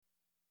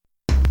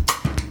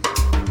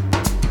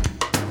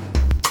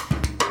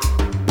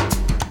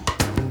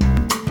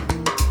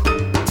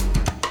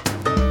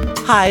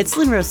Hi, it's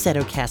Lynn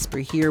Rossetto Casper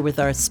here with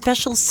our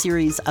special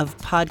series of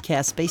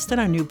podcasts based on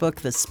our new book,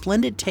 The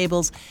Splendid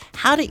Tables,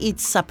 How to Eat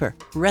Supper,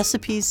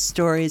 Recipes,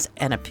 Stories,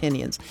 and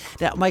Opinions.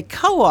 Now, my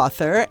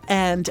co-author,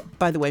 and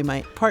by the way,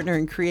 my partner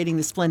in creating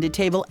The Splendid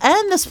Table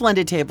and The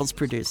Splendid Table's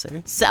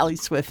producer, Sally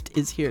Swift,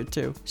 is here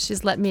too.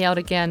 She's let me out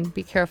again.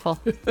 Be careful.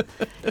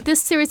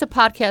 This series of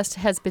podcasts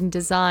has been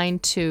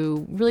designed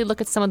to really look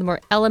at some of the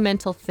more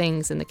elemental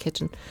things in the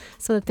kitchen,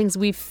 some of the things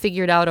we've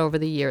figured out over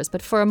the years.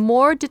 But for a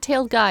more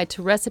detailed guide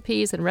to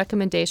recipes and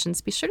recommendations,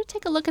 be sure to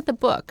take a look at the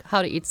book,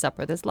 How to Eat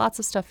Supper. There's lots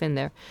of stuff in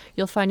there.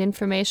 You'll find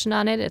information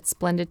on it at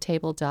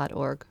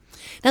splendidtable.org.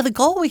 Now, the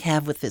goal we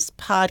have with this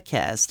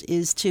podcast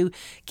is to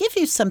give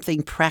you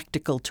something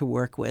practical to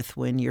work with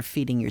when you're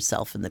feeding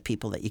yourself and the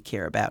people that you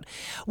care about.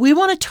 We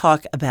want to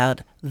talk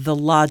about the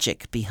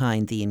logic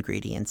behind the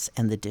ingredients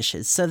and the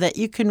dishes so that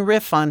you can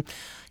riff on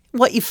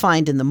what you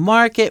find in the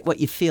market, what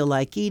you feel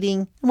like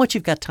eating, and what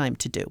you've got time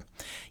to do.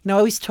 You know, I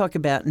always talk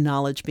about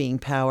knowledge being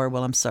power.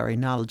 Well, I'm sorry,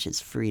 knowledge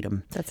is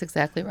freedom. That's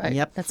exactly right.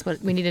 Yep. That's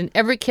what we need in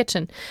every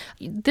kitchen.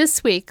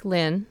 This week,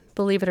 Lynn,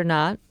 believe it or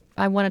not,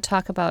 I want to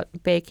talk about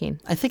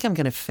baking. I think I'm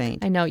going to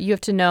faint. I know. You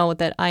have to know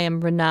that I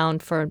am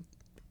renowned for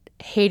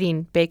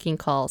hating baking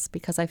calls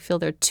because I feel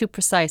they're too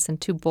precise and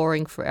too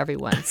boring for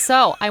everyone.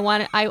 So I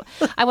want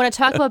to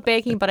talk about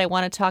baking, but I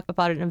want to talk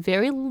about it in a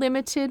very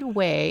limited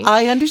way.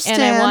 I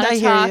understand. And I want to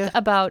hear talk you.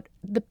 about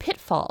the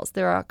pitfalls.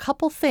 There are a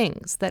couple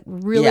things that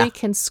really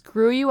can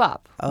screw you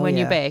up when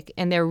you bake,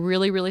 and they're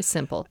really, really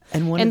simple.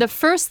 And the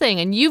first thing,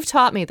 and you've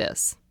taught me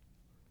this,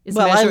 is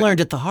I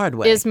learned it the hard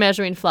way. Is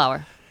measuring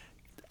flour.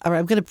 All right,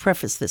 I'm going to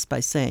preface this by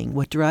saying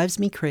what drives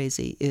me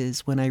crazy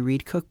is when I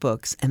read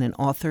cookbooks and an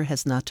author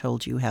has not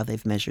told you how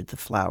they've measured the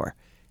flour.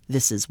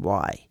 This is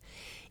why.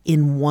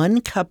 In 1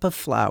 cup of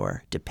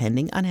flour,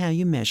 depending on how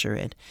you measure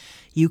it,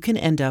 you can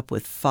end up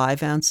with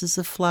 5 ounces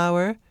of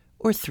flour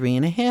or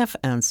 3.5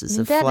 ounces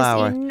of flour.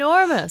 That is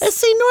enormous.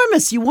 It's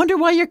enormous. You wonder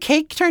why your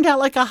cake turned out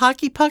like a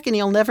hockey puck and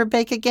you'll never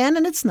bake again,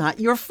 and it's not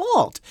your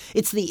fault.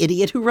 It's the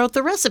idiot who wrote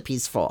the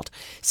recipe's fault.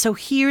 So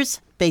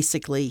here's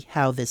basically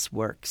how this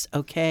works,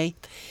 okay?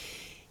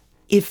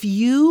 If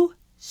you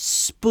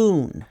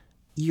spoon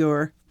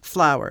your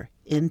flour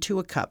into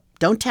a cup,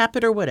 don't tap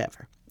it or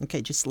whatever, okay,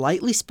 just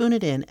lightly spoon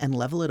it in and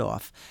level it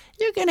off,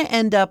 you're going to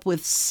end up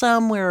with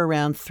somewhere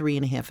around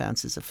 3.5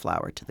 ounces of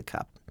flour to the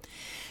cup.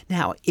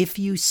 Now, if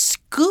you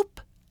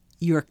scoop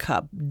your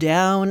cup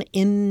down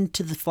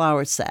into the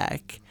flour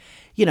sack,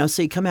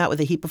 so you come out with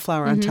a heap of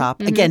flour on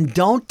top. Again,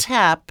 don't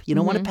tap. You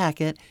don't want to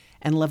pack it.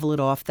 And level it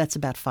off. That's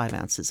about 5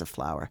 ounces of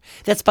flour.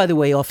 That's, by the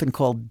way, often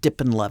called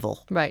dip and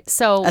level. Right.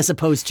 So as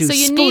opposed to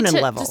spoon and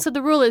level. So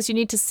the rule is you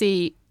need to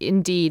see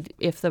indeed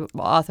if the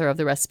author of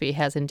the recipe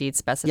has indeed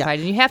specified.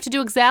 And you have to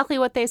do exactly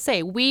what they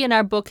say. We in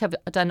our book have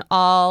done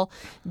all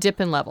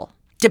dip and level.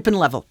 Dip and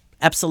level.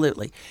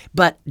 Absolutely.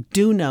 But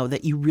do know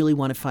that you really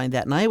want to find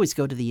that. And I always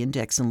go to the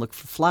index and look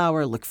for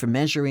flour, look for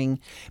measuring.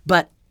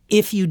 But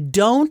if you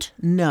don't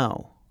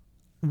know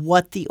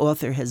what the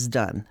author has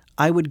done,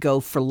 I would go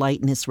for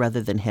lightness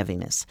rather than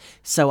heaviness.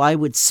 So I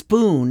would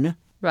spoon.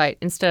 Right,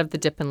 instead of the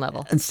dip and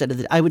level.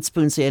 I would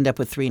spoon so you end up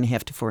with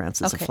 3.5 to 4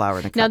 ounces of flour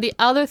in a cup. Now, the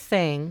other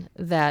thing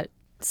that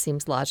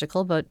seems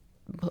logical, but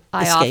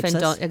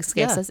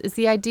escapes us, is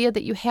the idea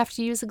that you have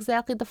to use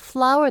exactly the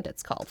flour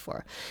that's called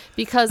for.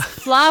 Because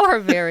flour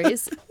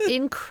varies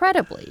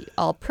incredibly.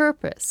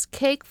 All-purpose,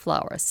 cake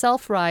flour,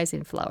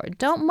 self-rising flour.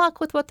 Don't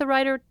muck with what the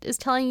writer is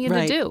telling you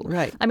to do.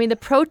 Right. I mean, the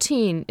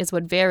protein is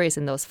what varies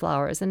in those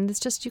flours, and it's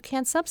just you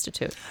can't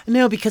substitute.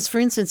 No, because, for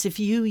instance, if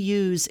you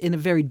use in a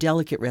very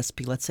delicate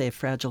recipe, let's say a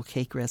fragile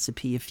cake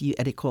recipe,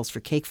 and it calls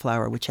for cake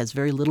flour, which has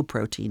very little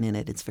protein in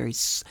it,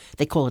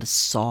 they call it a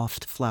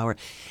soft flour.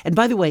 And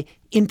by the way,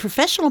 in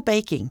professional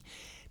baking,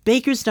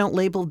 bakers don't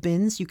label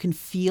bins. You can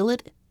feel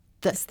it.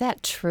 Is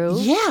that true?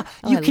 Yeah.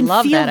 You can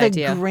feel the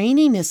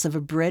graininess of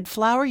a bread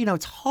flour.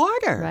 It's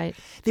harder. Right.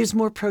 There's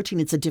more protein.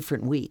 It's a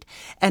different wheat.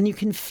 And you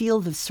can feel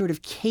the sort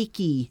of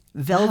cakey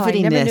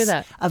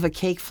velvetyness of a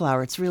cake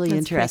flour. It's really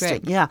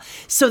interesting. Yeah.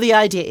 So the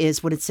idea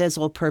is when it says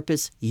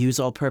all-purpose, use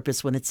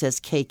all-purpose. When it says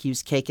cake,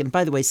 use cake. And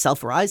by the way,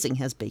 self-rising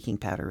has baking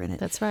powder in it.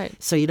 That's right.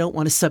 So you don't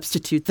want to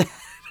substitute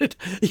that.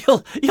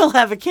 You'll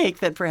have a cake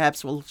that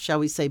perhaps will, shall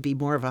we say, be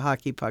more of a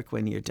hockey puck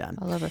when you're done.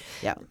 I love it.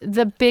 Yeah.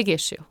 The big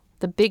issue,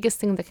 the biggest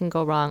thing that can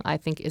go wrong, I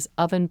think, is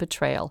oven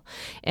betrayal.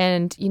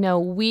 And,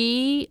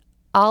 we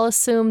all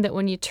assume that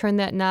when you turn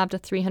that knob to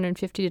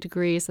 350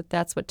 degrees,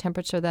 that's what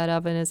temperature that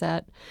oven is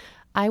at.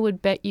 I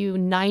would bet you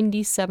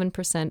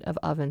 97% of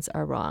ovens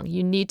are wrong.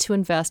 You need to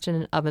invest in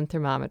an oven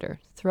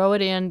thermometer. Throw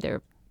it in.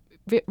 They're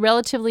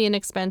relatively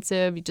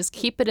inexpensive. You just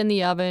keep it in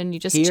the oven. You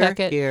just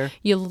check it.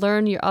 You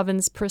learn your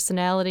oven's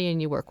personality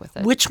and you work with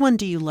it. Which one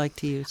do you like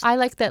to use? I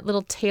like that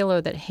little Taylor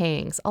that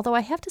hangs. Although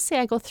I have to say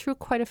I go through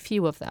quite a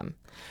few of them.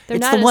 They're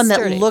It's not the one as that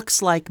sturdy.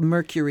 looks like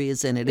mercury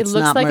is in it. It It's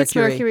looks not like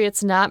mercury. it's mercury.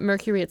 It's not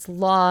mercury. It's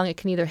long. It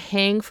can either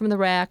hang from the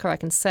rack or I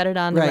can set it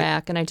on the Right.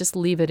 rack, and I just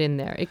leave it in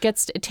there. It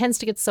tends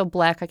to get so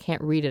black I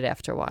can't read it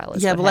after a while.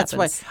 Yeah, well, that's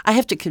happens. why I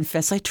have to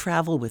confess I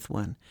travel with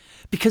one.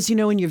 Because,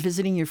 when you're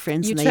visiting your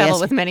friends You and they travel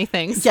ask with many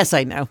things. Yes,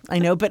 I know.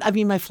 But I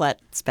mean my flat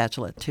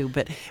spatula too.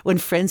 But when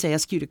friends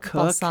ask you to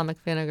cook, Balsamic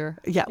vinegar.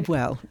 yeah,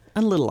 well,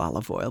 a little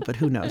olive oil, but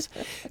who knows?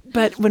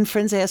 But when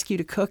friends ask you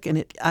to cook,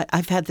 and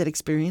I've had that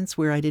experience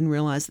where I didn't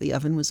realize the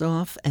oven was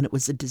off, and it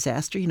was a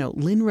disaster.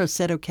 Lynn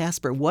Rossetto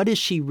Casper, what is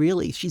she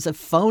really? She's a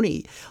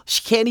phony.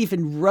 She can't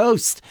even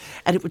roast.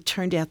 And it would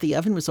turn out the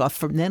oven was off.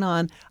 From then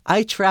on,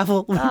 I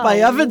travel with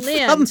my oven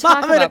Lynn,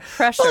 talk thermometer. about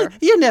pressure. Well,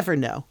 you never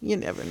know. You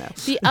never know.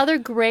 The other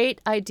great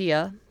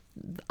idea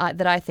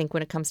that I think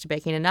when it comes to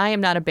baking, and I am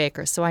not a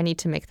baker, so I need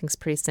to make things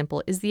pretty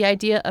simple, is the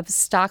idea of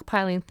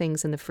stockpiling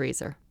things in the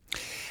freezer.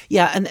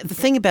 Yeah, and the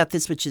thing about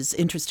this, which is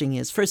interesting,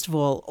 is first of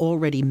all,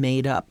 already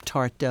made up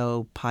tart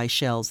dough, pie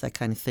shells, that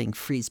kind of thing,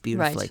 freeze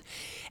beautifully. Right.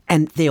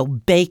 And they'll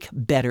bake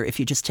better if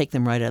you just take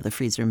them right out of the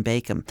freezer and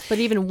bake them. But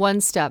even one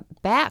step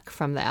back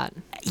from that,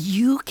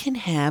 You can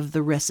have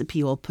the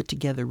recipe all put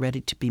together,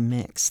 ready to be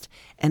mixed.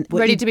 And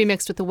ready to be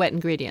mixed with the wet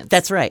ingredients.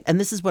 That's right. And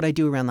this is what I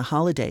do around the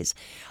holidays.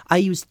 I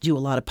used to do a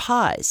lot of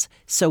pies.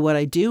 So what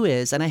I do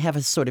is, and I have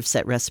a sort of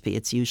set recipe.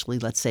 It's usually,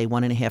 let's say,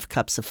 1.5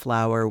 cups of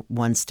flour,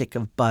 1 stick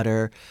of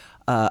butter,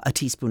 a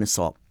teaspoon of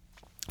salt,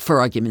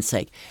 for argument's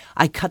sake.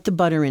 I cut the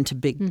butter into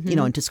big,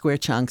 into square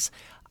chunks.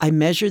 I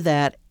measure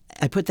that.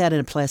 I put that in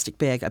a plastic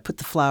bag. I put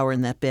the flour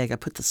in that bag. I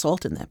put the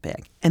salt in that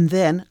bag. And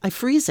then I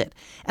freeze it.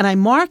 And I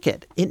mark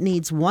it. It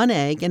needs 1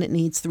 egg and it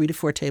needs 3 to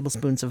 4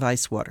 tablespoons of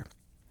ice water.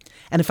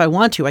 And if I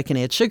want to, I can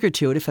add sugar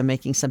to it if I'm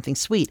making something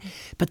sweet.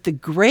 But the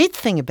great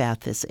thing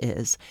about this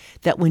is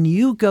that when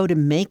you go to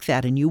make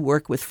that and you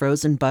work with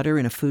frozen butter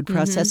in a food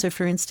processor,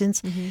 for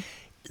instance,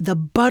 the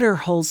butter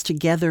holds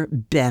together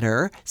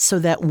better so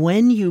that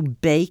when you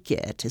bake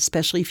it,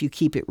 especially if you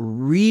keep it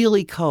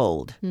really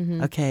cold,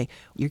 okay,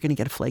 you're going to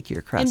get a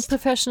flakier crust. And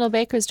professional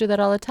bakers do that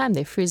all the time.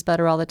 They freeze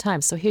butter all the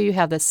time. So here you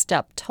have this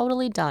step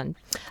totally done.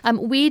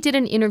 We did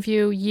an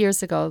interview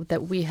years ago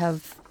that we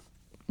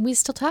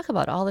still talk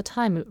about all the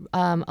time.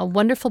 A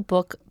wonderful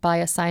book by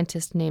a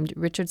scientist named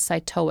Richard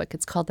Cytowic.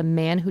 It's called The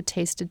Man Who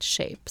Tasted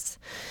Shapes.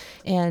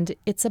 And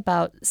it's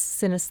about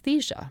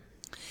synesthesia.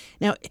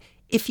 Now,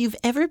 if you've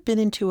ever been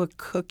into a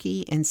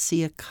cookie and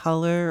see a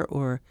color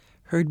or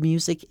heard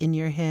music in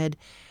your head,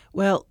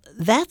 well,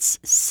 that's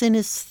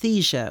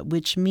synesthesia,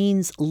 which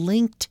means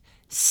linked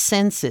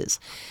senses.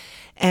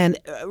 And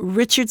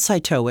Richard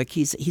Cytowic,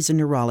 he's a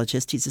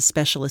neurologist, he's a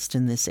specialist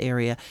in this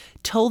area,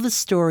 told the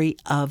story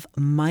of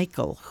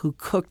Michael, who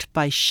cooked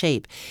by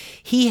shape.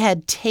 He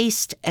had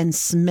taste and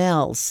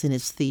smell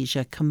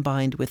synesthesia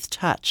combined with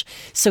touch.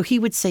 So he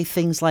would say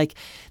things like,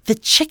 the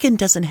chicken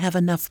doesn't have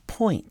enough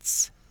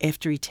points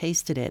after he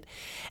tasted it.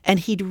 And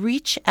he'd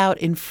reach out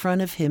in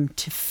front of him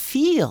to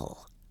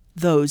feel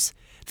those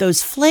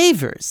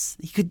flavors.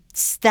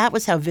 That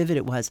was how vivid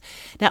it was.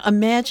 Now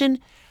imagine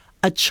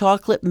a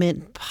chocolate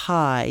mint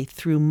pie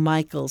through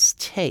Michael's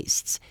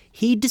tastes.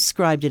 He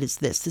described it as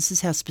this. This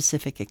is how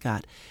specific it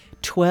got.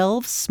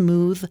 12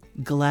 smooth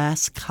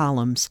glass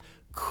columns,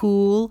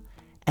 cool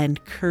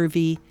and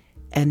curvy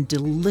and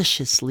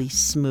deliciously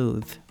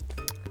smooth.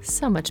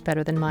 So much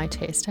better than my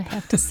taste, I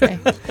have to say.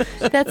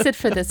 That's it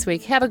for this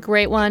week. Have a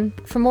great one.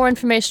 For more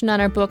information on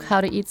our book,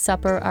 How to Eat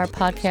Supper, our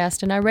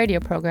podcast, and our radio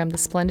program, The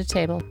Splendid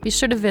Table, be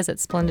sure to visit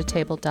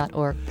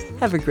splendidtable.org.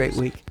 Have a great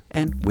week,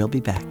 and we'll be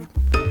back.